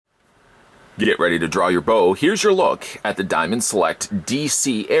Get ready to draw your bow. Here's your look at the Diamond Select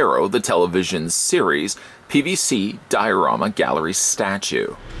DC Aero, the television series PVC diorama gallery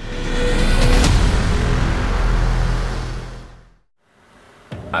statue.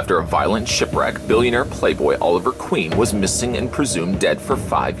 After a violent shipwreck, billionaire playboy Oliver Queen was missing and presumed dead for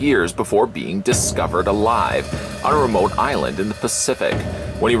 5 years before being discovered alive on a remote island in the Pacific.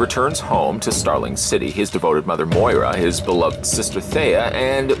 When he returns home to Starling City, his devoted mother Moira, his beloved sister Thea,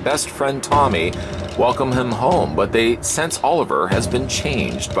 and best friend Tommy welcome him home, but they sense Oliver has been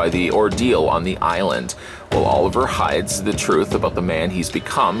changed by the ordeal on the island. While Oliver hides the truth about the man he's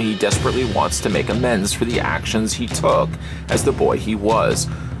become, he desperately wants to make amends for the actions he took as the boy he was.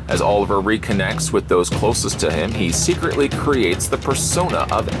 As Oliver reconnects with those closest to him, he secretly creates the persona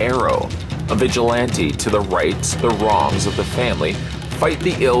of Aero, a vigilante to the rights, the wrongs of the family, fight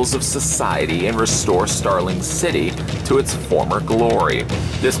the ills of society, and restore Starling City to its former glory.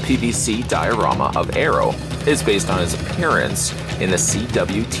 This PVC diorama of Aero is based on his appearance in the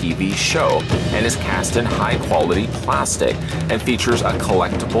CW TV show and is cast in high-quality plastic and features a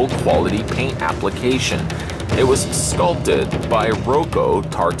collectible quality paint application. It was sculpted by Rocco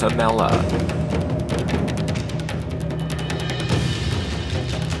Tartamella.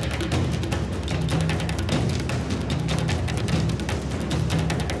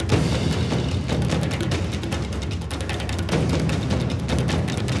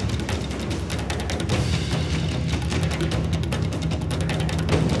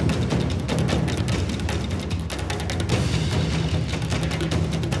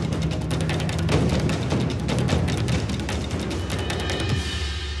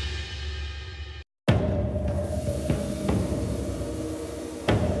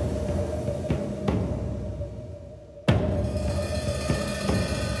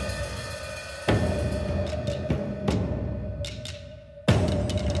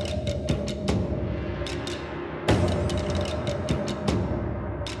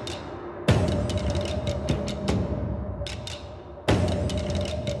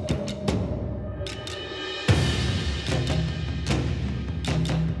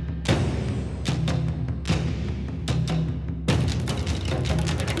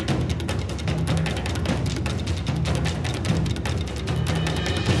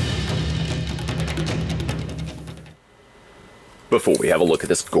 Before we have a look at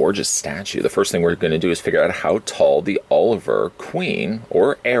this gorgeous statue, the first thing we're going to do is figure out how tall the Oliver Queen,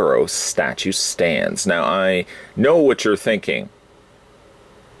 or Aero, statue stands. Now, I know what you're thinking.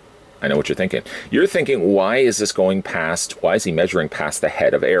 You're thinking, why is he measuring past the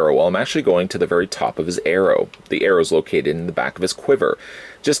head of Aero? Well, I'm actually going to the very top of his arrow. The arrow is located in the back of his quiver,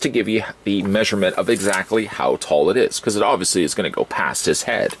 just to give you the measurement of exactly how tall it is, because it obviously is going to go past his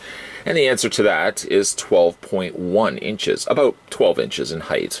head. And the answer to that is 12.1 inches, about 12 inches in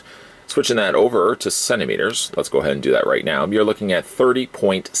height. Switching that over to centimeters, let's go ahead and do that right now. You're looking at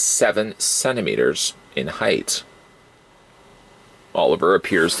 30.7 centimeters in height. Oliver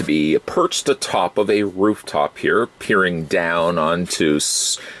appears to be perched atop of a rooftop here, peering down onto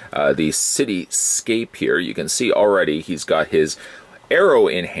the cityscape here. You can see already he's got his arrow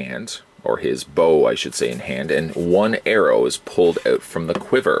in hand, or his bow, I should say, in hand, and one arrow is pulled out from the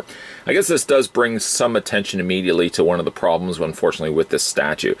quiver. I guess this does bring some attention immediately to one of the problems, unfortunately, with this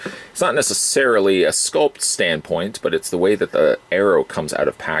statue. It's not necessarily a sculpt standpoint, but it's the way that the arrow comes out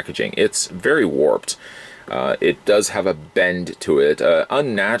of packaging. It's very warped. It does have a bend to it, an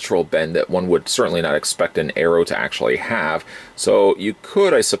unnatural bend that one would certainly not expect an arrow to actually have. So you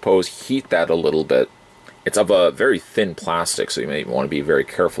could, I suppose, heat that a little bit. It's of a very thin plastic, so you may want to be very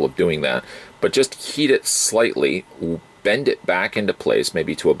careful of doing that. But just heat it slightly, bend it back into place,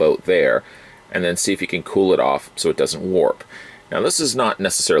 maybe to about there, and then see if you can cool it off so it doesn't warp. Now, this is not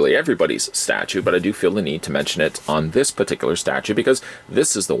necessarily everybody's statue, but I do feel the need to mention it on this particular statue because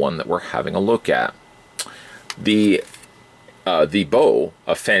this is the one that we're having a look at. The bow,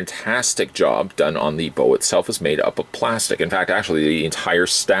 a fantastic job done on the bow itself, is made up of plastic. In fact, actually, the entire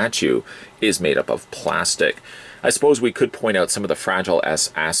statue is made up of plastic. I suppose we could point out some of the fragile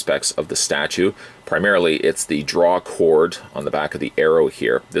aspects of the statue. Primarily, it's the draw cord on the back of the arrow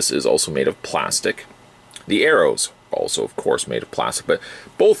here. This is also made of plastic. The arrows, also, of course, made of plastic, but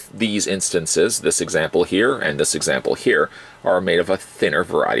both these instances, this example here and this example here, are made of a thinner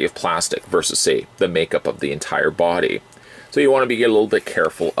variety of plastic versus, say, the makeup of the entire body. So you want to be a little bit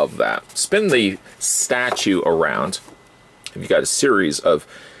careful of that. Spin the statue around. You've got a series of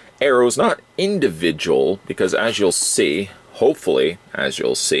arrows, not individual, because as you'll see hopefully, as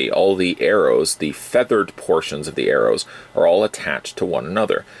you'll see, all the arrows, the feathered portions of the arrows, are all attached to one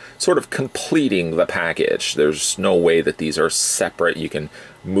another, sort of completing the package. There's no way that these are separate. You can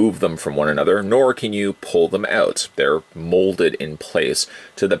move them from one another, nor can you pull them out. They're molded in place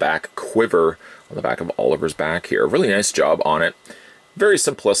to the back quiver on the back of Oliver's back here. Really nice job on it. Very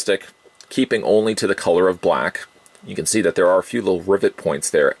simplistic, keeping only to the color of black. You can see that there are a few little rivet points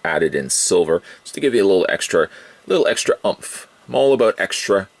there added in silver, just to give you a little extra oomph. I'm all about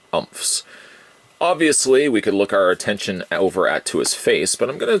extra oomphs. Obviously, we could look our attention over to his face, but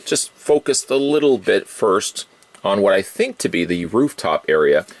I'm going to just focus a little bit first on what I think to be the rooftop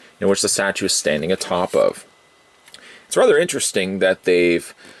area in which the statue is standing atop of. It's rather interesting that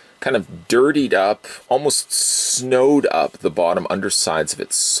they've kind of dirtied up, almost snowed up the bottom undersides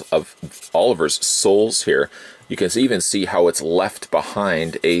of Oliver's soles here. You can even see how it's left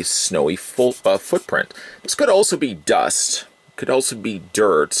behind a snowy footprint. This could also be dust, could also be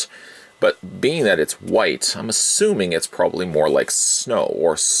dirt, but being that it's white, I'm assuming it's probably more like snow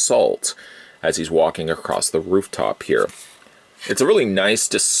or salt as he's walking across the rooftop here. It's a really nice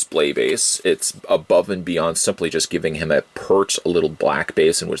display base. It's above and beyond simply just giving him a perch, a little black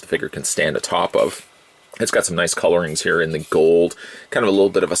base in which the figure can stand atop of. It's got some nice colorings here in the gold, kind of a little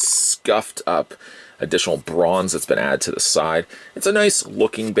bit of a scuffed up additional bronze that's been added to the side. It's a nice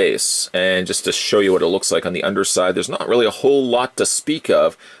looking base, and just to show you what it looks like on the underside, there's not really a whole lot to speak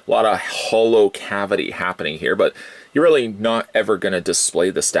of. A lot of hollow cavity happening here, but you're really not ever going to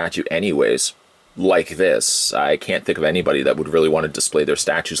display the statue anyways like this. I can't think of anybody that would really want to display their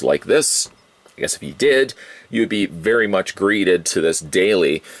statues like this. I guess if you did, you'd be very much greeted to this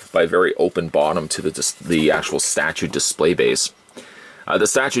daily by a very open bottom to the actual statue display base. The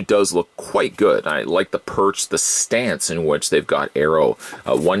statue does look quite good. I like the perch, the stance in which they've got Arrow.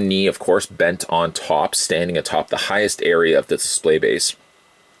 One knee, of course, bent on top, standing atop the highest area of the display base.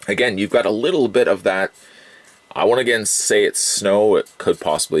 Again, you've got a little bit of that. I won't again say it's snow. It could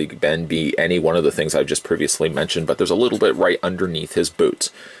possibly then be any one of the things I've just previously mentioned, but there's a little bit right underneath his boot.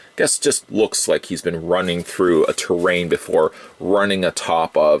 I guess just looks like he's been running through a terrain before running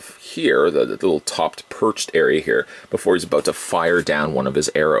atop of here, the little topped perched area here, before he's about to fire down one of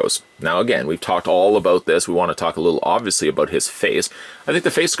his arrows. Now again, we've talked all about this. We want to talk a little obviously about his face. I think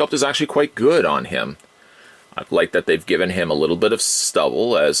the face sculpt is actually quite good on him. I like that they've given him a little bit of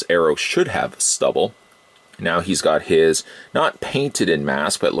stubble, as Arrow should have stubble. Now he's got his, not painted in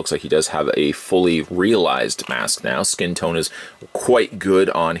mask, but it looks like he does have a fully realized mask now. Skin tone is quite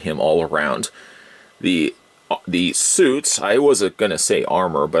good on him all around. The suits, I wasn't going to say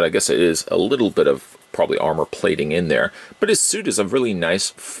armor, but I guess it is a little bit of probably armor plating in there. But his suit is a really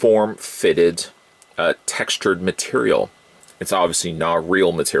nice form-fitted, textured material. It's obviously not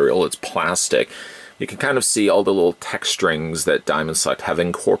real material, it's plastic. You can kind of see all the little texturings that Diamond Select have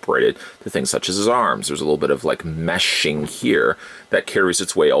incorporated to things such as his arms. There's a little bit of like meshing here that carries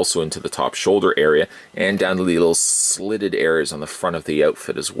its way also into the top shoulder area and down to the little slitted areas on the front of the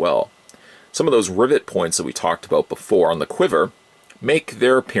outfit as well. Some of those rivet points that we talked about before on the quiver make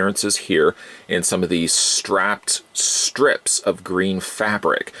their appearances here in some of these strapped strips of green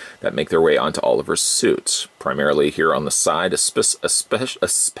fabric that make their way onto Oliver's suit. Primarily here on the side, especially,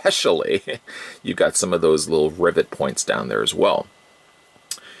 you've got some of those little rivet points down there as well.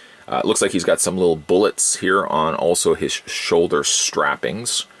 It looks like he's got some little bullets here on also his shoulder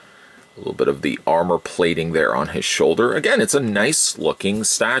strappings. A little bit of the armor plating there on his shoulder. Again, it's a nice looking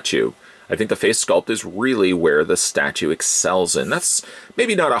statue. I think the face sculpt is really where the statue excels in. That's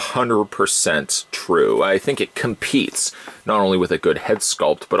maybe not 100% true. I think it competes not only with a good head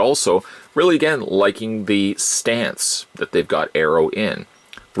sculpt, but also really, again, liking the stance that they've got Arrow in.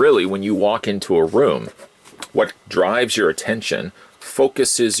 Really, when you walk into a room, what drives your attention,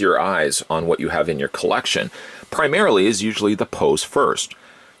 focuses your eyes on what you have in your collection, primarily is usually the pose first.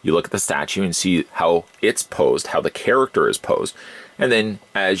 You look at the statue and see how it's posed, how the character is posed. And then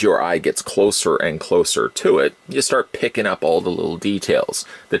as your eye gets closer and closer to it, you start picking up all the little details,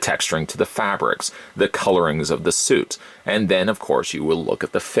 the texturing to the fabrics, the colorings of the suit. And then, of course, you will look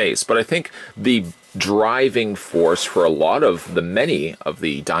at the face. But I think the driving force for a lot of many of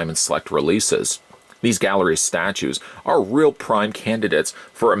the Diamond Select releases, these gallery statues, are real prime candidates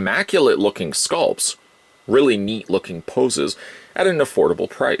for immaculate looking sculpts, really neat looking poses at an affordable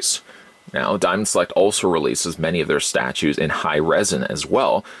price. Now, Diamond Select also releases many of their statues in high resin as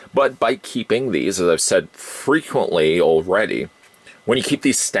well, but by keeping these, as I've said frequently already, when you keep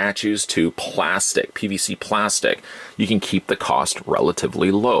these statues to plastic, PVC plastic, you can keep the cost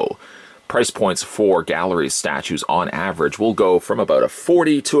relatively low. Price points for gallery statues on average will go from about a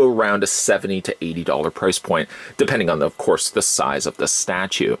 $40 to around a $70 to $80 price point, depending on, of course, the size of the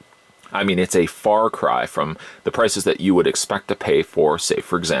statue. I mean, it's a far cry from the prices that you would expect to pay for, say,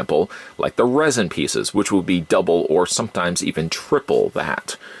 for example, like the resin pieces, which will be double or sometimes even triple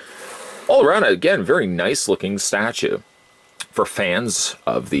that. All around, again, very nice looking statue. For fans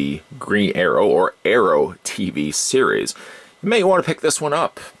of the Green Arrow or Arrow TV series, you may want to pick this one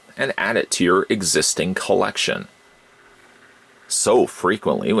up and add it to your existing collection. So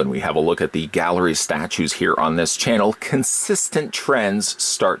frequently, when we have a look at the gallery statues here on this channel, consistent trends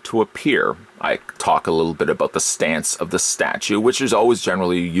start to appear. I talk a little bit about the stance of the statue, which is always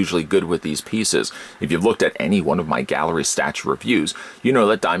usually good with these pieces. If you've looked at any one of my gallery statue reviews, you know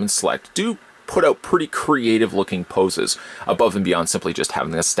that Diamond Select do put out pretty creative looking poses above and beyond simply just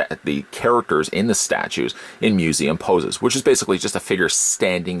having the characters in the statues in museum poses, which is basically just a figure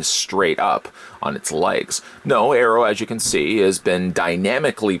standing straight up on its legs. No, Arrow, as you can see, has been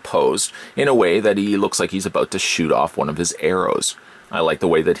dynamically posed in a way that he looks like he's about to shoot off one of his arrows. I like the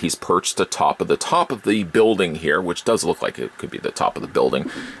way that he's perched atop of the building here, which does look like it could be the top of the building.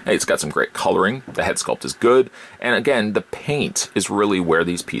 And it's got some great coloring. The head sculpt is good. And again, the paint is really where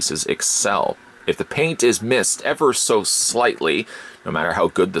these pieces excel. If the paint is missed ever so slightly, no matter how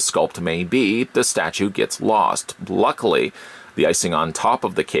good the sculpt may be, the statue gets lost. Luckily, the icing on top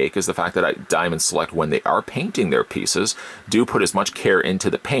of the cake is the fact that Diamond Select, when they are painting their pieces, do put as much care into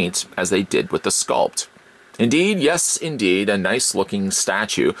the paint as they did with the sculpt. Indeed, yes, indeed, a nice looking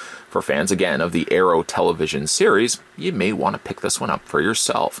statue. For fans, again, of the Arrow television series, you may want to pick this one up for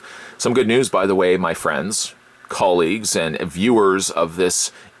yourself. Some good news, by the way, my friends, colleagues, and viewers of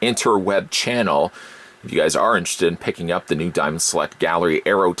this interweb channel. If you guys are interested in picking up the new Diamond Select Gallery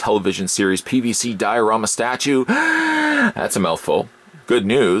Arrow television series PVC diorama statue, that's a mouthful. Good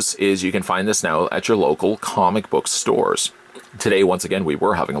news is you can find this now at your local comic book stores. Today, once again, we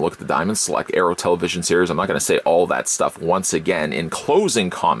were having a look at the Diamond Select Arrow television series. I'm not going to say all that stuff once again in closing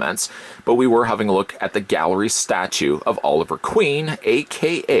comments, but we were having a look at the gallery statue of Oliver Queen,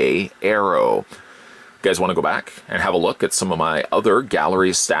 aka Arrow. You guys want to go back and have a look at some of my other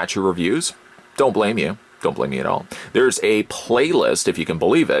gallery statue reviews? Don't blame you. Don't blame me at all. There's a playlist, if you can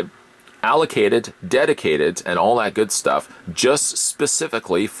believe it, allocated, dedicated, and all that good stuff, just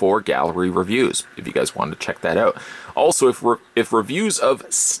specifically for gallery reviews, if you guys want to check that out. Also, if reviews of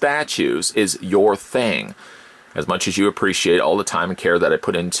statues is your thing, as much as you appreciate all the time and care that I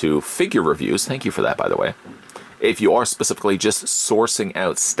put into figure reviews, thank you for that, by the way. If you are specifically just sourcing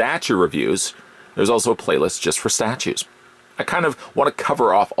out statue reviews, there's also a playlist just for statues. I kind of want to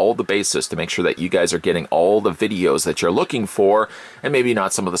cover off all the bases to make sure that you guys are getting all the videos that you're looking for, and maybe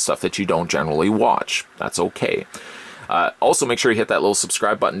not some of the stuff that you don't generally watch. That's okay. Also, make sure you hit that little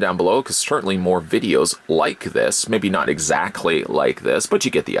subscribe button down below, because certainly more videos like this, maybe not exactly like this, but you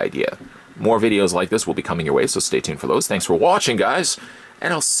get the idea. More videos like this will be coming your way, so stay tuned for those. Thanks for watching, guys,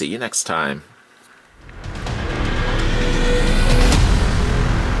 and I'll see you next time.